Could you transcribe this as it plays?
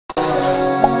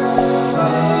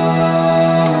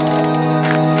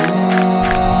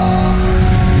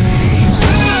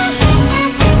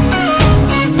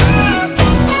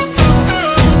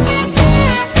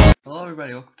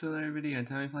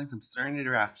playing some Stranded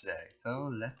Raft today, so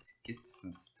let's get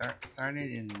some started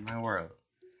in my world.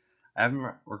 I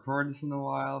haven't recorded this in a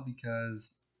while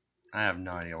because I have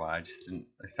no idea why. I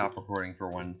stopped recording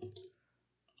for one.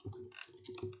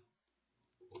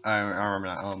 I remember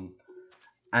that.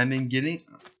 I've been getting.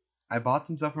 I bought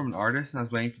some stuff from an artist and I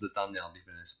was waiting for the thumbnail to be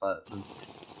finished, but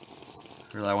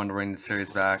really I wanted to bring the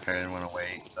series back. I didn't want to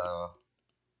wait, so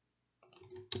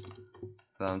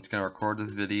I'm just gonna record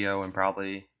this video and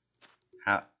probably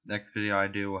next video I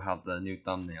do will have the new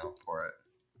thumbnail for it.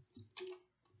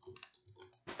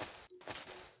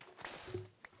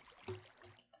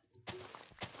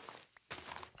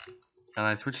 And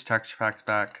I switched texture packs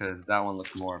back because that one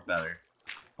looked better.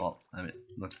 Well, I mean,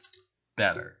 looked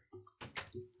better.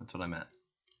 That's what I meant.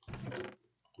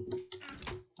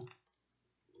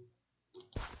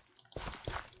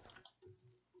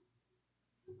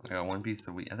 I got one piece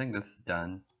of wheat. I think this is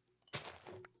done.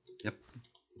 Yep.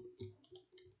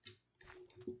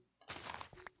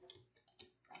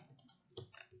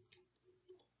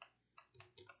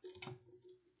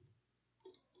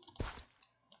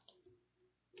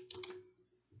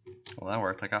 Well, that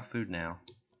worked. I got food now.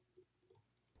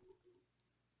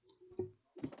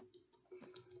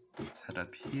 Let's head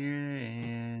up here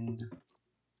and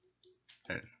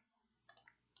there's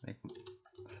make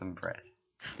some bread.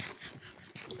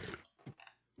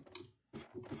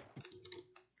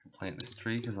 Plant this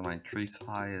tree because my tree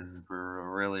supply is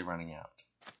really running out.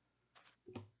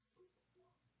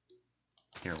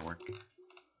 Here, work.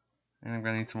 And I'm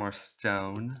gonna need some more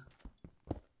stone.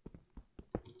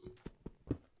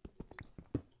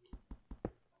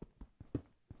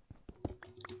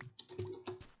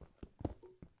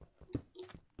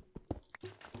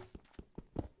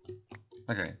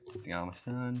 Okay, it's almost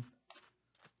done.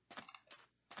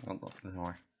 Oh, look, there's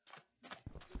more.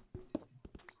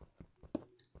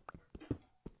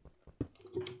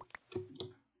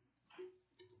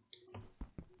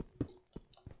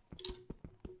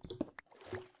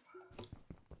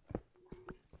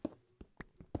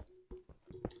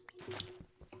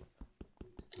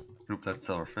 Oop, that's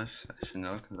silverfish. I should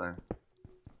know because I.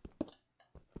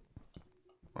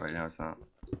 Oh, wait, no, it's not.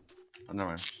 Oh, never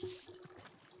mind.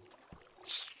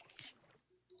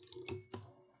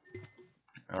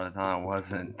 Oh, I thought it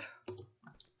wasn't.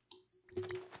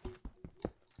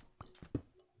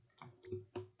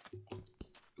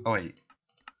 Oh wait,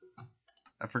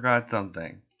 I forgot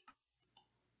something.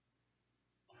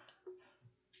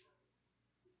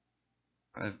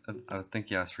 I was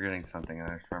thinking I was forgetting something, and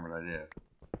I just remembered I did.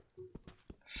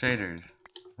 Shaders.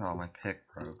 Oh, my pick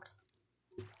broke.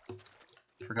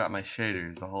 Forgot my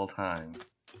shaders the whole time.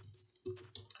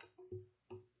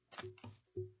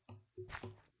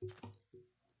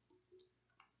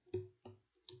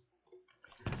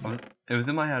 It was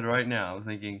in my head right now. I was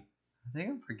thinking, I think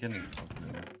I'm forgetting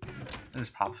something. It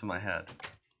just pops in my head.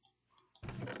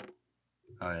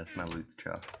 Oh yeah, it's my loot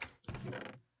chest.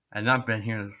 I've not been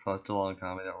here in such a long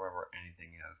time, I don't remember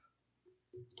anything else.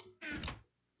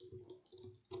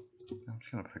 I'm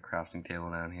just gonna put a crafting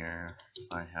table down here if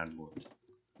I had wood.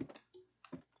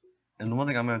 And the one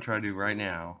thing I'm gonna try to do right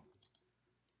now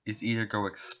is either go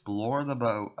explore a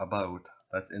boat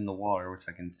that's in the water, which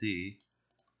I can see,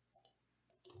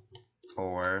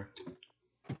 or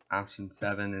option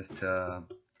 7 is to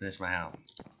finish my house.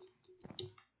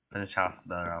 Finish house is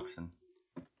the better option.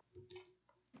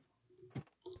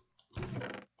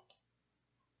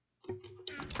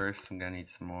 First, I'm gonna need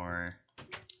some more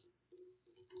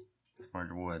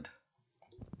wood.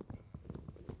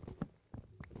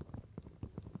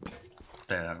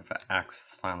 There, the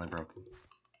axe is finally broken.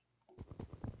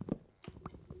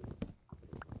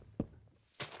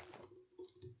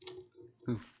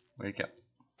 Ooh, where'd it go?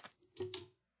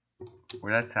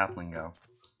 Where'd that sapling go?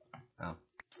 Oh.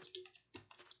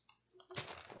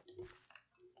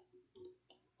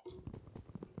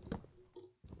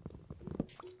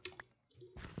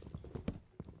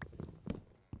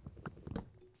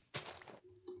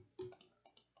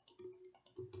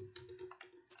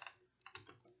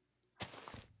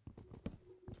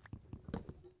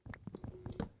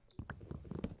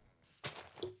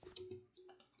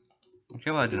 Okay,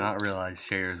 well, I did not realize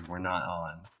shaders were not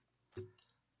on.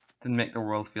 Didn't make the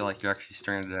world feel like you're actually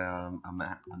stranded on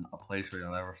a place where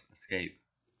you'll never escape.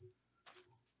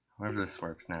 However this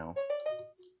works now.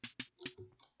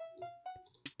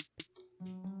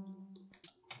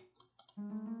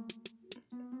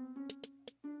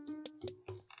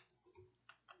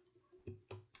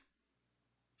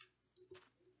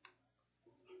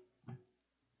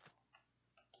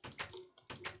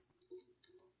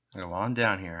 Okay, while I'm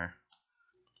down here,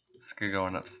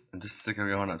 I'm just sick of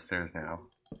going upstairs now.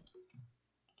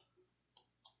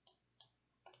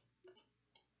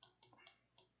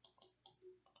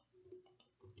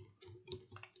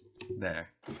 There.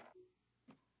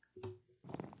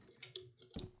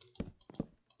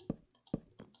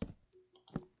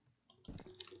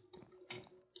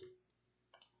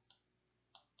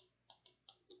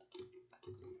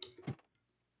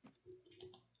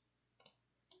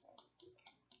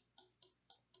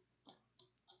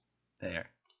 There.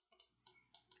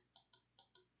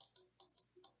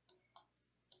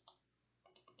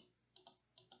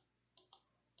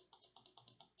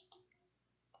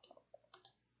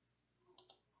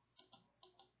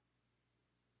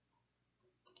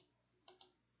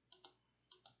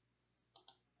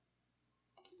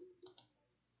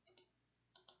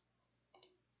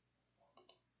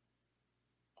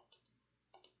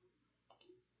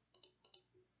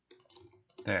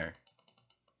 There.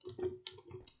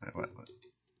 Wait, what?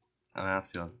 I'm out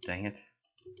of field. Dang it.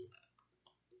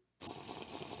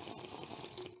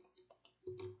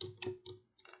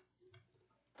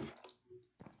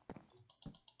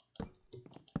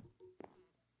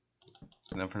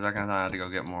 And then for a second I thought I had to go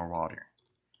get more water.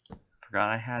 Forgot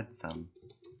I had some.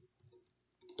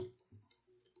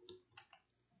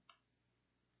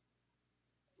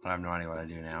 But I have no idea what I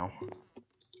do now.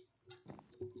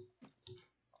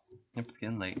 Yep, it's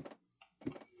getting late.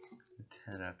 Let's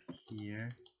head up here.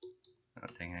 Oh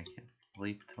dang, I can't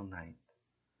sleep till night.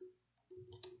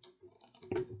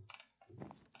 Let's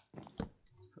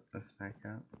put this back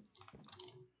up.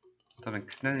 So I'm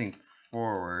extending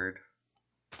forward.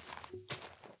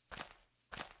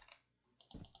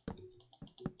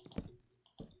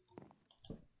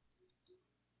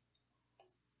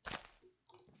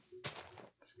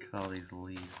 Just cut all these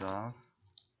leaves off.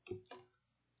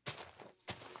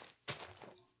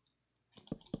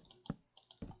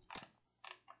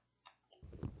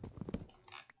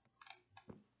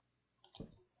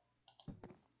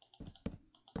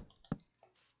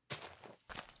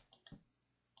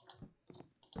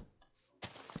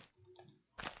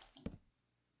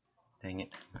 Dang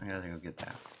it, I gotta go get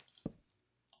that.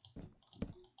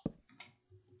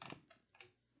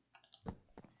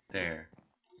 There.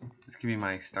 This could be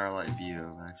my starlight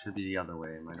view, but it should be the other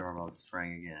way. My doorbell just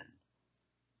rang again.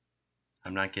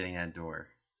 I'm not getting that door.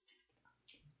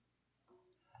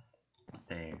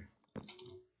 There.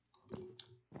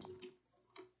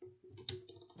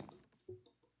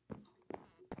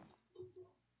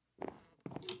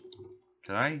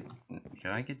 Can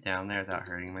I get down there without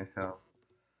hurting myself?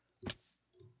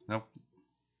 Nope.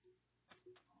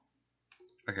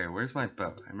 Okay, where's my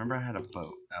boat? I remember I had a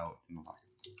boat out in the water.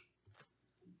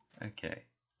 Okay.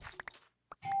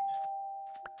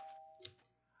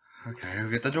 Okay, I'll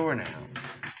get the door now.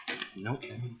 Nope.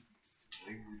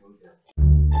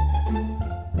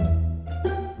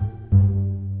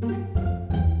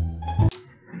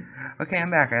 Okay,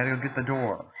 I'm back. I gotta go get the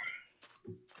door.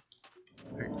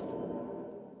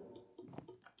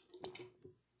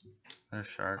 There's a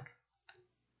shark.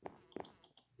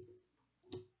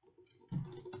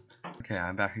 Okay,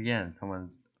 I'm back again.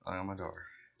 Someone's on my door.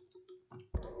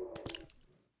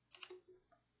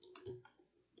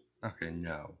 Okay,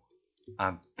 no.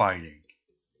 I'm fighting.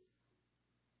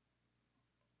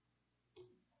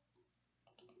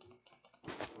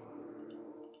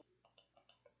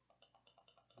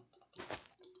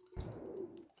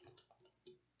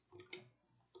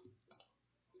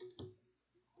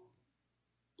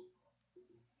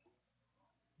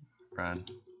 Run.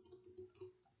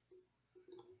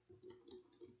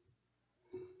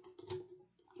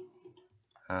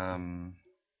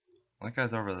 That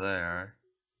guy's over there.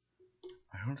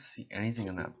 I don't see anything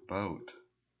in that boat.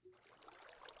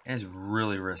 It's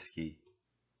really risky.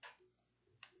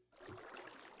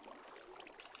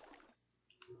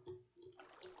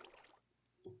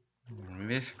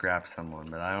 Maybe I should grab someone,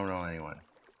 but I don't know anyone.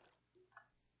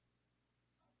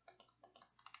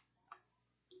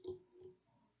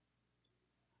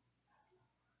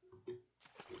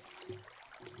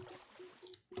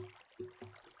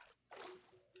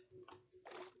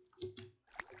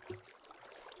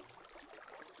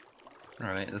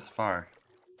 Alright, this far.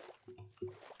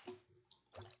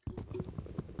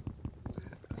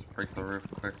 Let's break the roof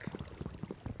quick.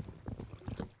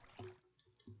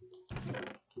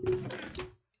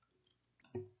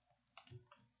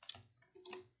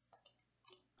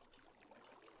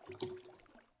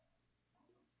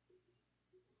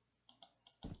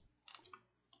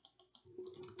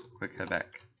 Quick, head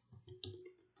back.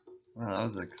 Well, that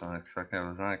was unexpected. I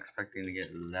was not expecting to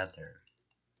get leather.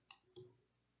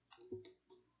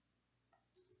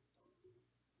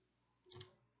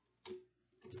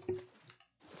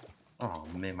 Oh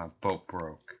man, my boat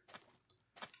broke.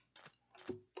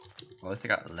 Well, at least I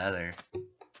got leather.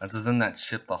 I was in that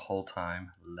ship the whole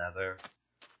time. Leather.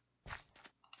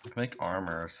 Make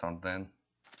armor or something.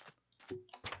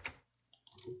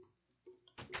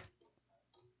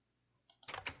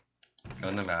 Go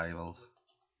into valuables.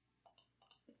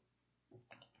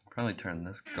 Probably turn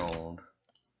this gold.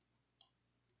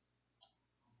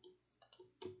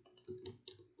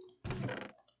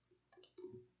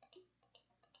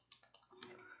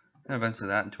 And eventually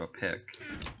that into a pick.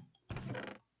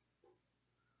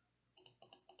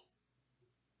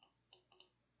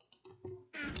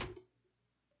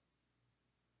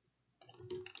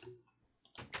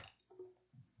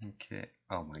 Okay.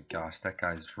 Oh my gosh, that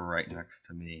guy's right next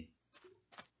to me.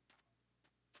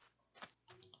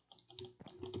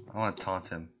 I want to taunt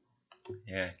him.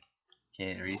 Yeah.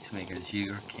 Can't reach me because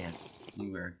you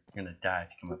are gonna die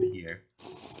if you come up here. I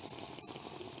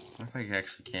don't know if I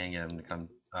actually can get him to come.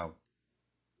 Oh.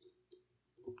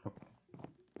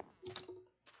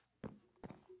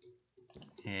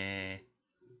 Eh.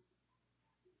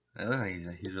 It looks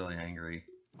like he's really angry.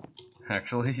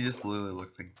 Actually, he just literally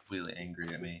looks like he's completely angry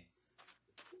at me.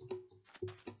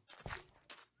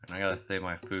 And I gotta save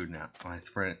my food now. When I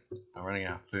sprint, I'm running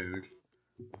out of food.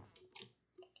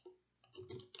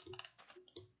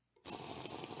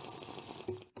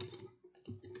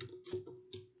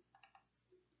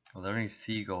 Are there any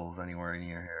seagulls anywhere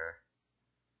near here?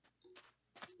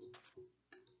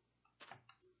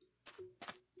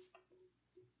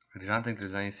 I do not think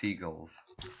there's any seagulls.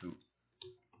 Ooh.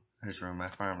 I just ruined my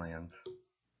farmland.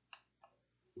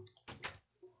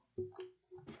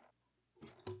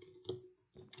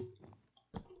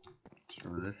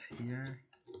 Throw this here.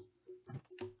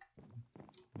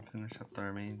 Finish up the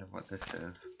remainder of what this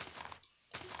is.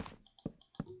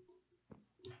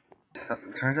 So,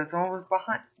 turns out someone was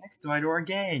behind next to my door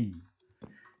again.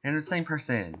 And the same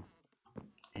person.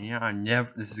 And yeah, I'm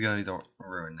never. This is gonna be the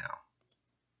ruin now.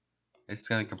 It's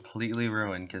gonna completely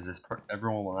ruin because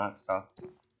everyone will not stop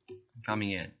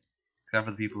coming in, except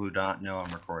for the people who do not know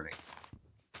I'm recording.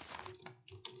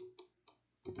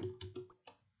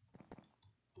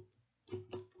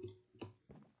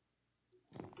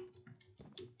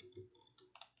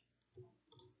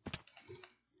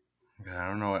 Okay, I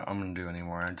don't know what I'm gonna do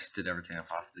anymore. I just did everything I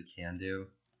possibly can do.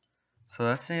 So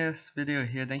that's the end of this video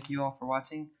here. Thank you all for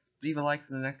watching. Leave a like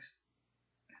for next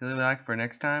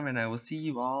time, and I will see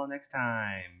you all next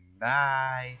time.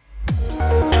 Bye.